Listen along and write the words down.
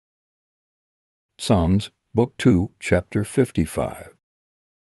Psalms, Book 2, Chapter 55.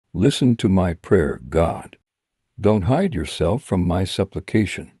 Listen to my prayer, God. Don't hide yourself from my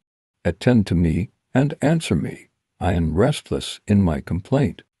supplication. Attend to me and answer me. I am restless in my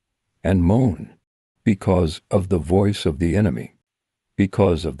complaint, and moan because of the voice of the enemy,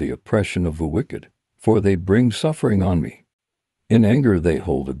 because of the oppression of the wicked, for they bring suffering on me. In anger they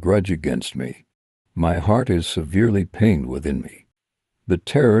hold a grudge against me. My heart is severely pained within me. The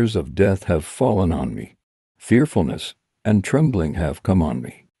terrors of death have fallen on me. Fearfulness and trembling have come on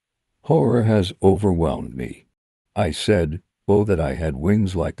me. Horror has overwhelmed me. I said, "Oh, that I had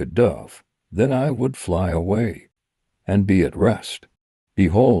wings like a dove, then I would fly away and be at rest.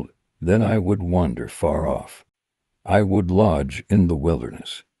 Behold, then I would wander far off. I would lodge in the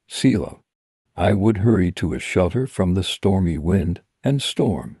wilderness, Selah. I would hurry to a shelter from the stormy wind and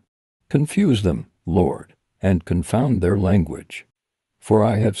storm. Confuse them, Lord, and confound their language. For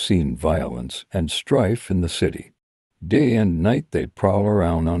I have seen violence and strife in the city. Day and night they prowl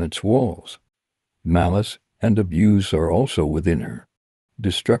around on its walls. Malice and abuse are also within her.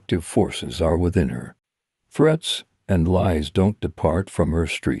 Destructive forces are within her. Threats and lies don't depart from her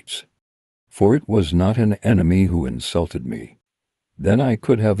streets. For it was not an enemy who insulted me. Then I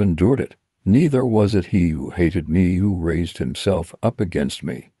could have endured it. Neither was it he who hated me who raised himself up against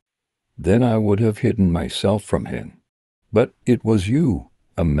me. Then I would have hidden myself from him. But it was you,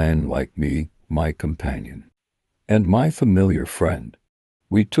 a man like me, my companion, and my familiar friend.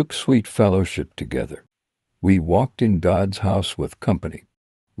 We took sweet fellowship together. We walked in God's house with company.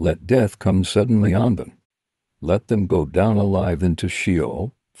 Let death come suddenly on them. Let them go down alive into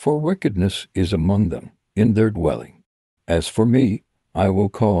Sheol, for wickedness is among them, in their dwelling. As for me, I will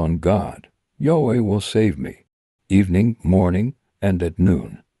call on God. Yahweh will save me. Evening, morning, and at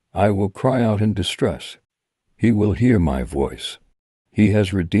noon, I will cry out in distress. He will hear my voice. He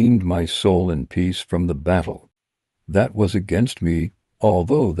has redeemed my soul in peace from the battle that was against me,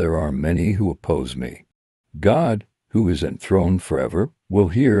 although there are many who oppose me. God, who is enthroned forever, will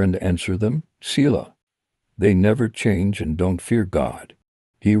hear and answer them, Selah. They never change and don't fear God.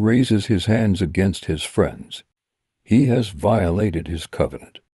 He raises his hands against his friends. He has violated his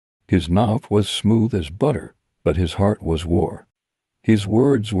covenant. His mouth was smooth as butter, but his heart was war. His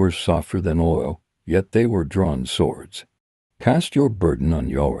words were softer than oil, yet they were drawn swords. Cast your burden on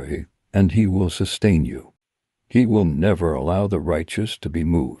Yahweh, and he will sustain you. He will never allow the righteous to be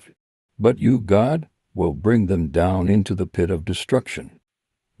moved. But you, God, will bring them down into the pit of destruction.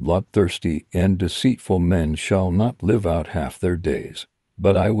 Bloodthirsty and deceitful men shall not live out half their days,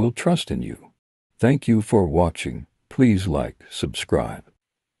 but I will trust in you. Thank you for watching. Please like, subscribe,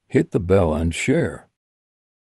 hit the bell and share.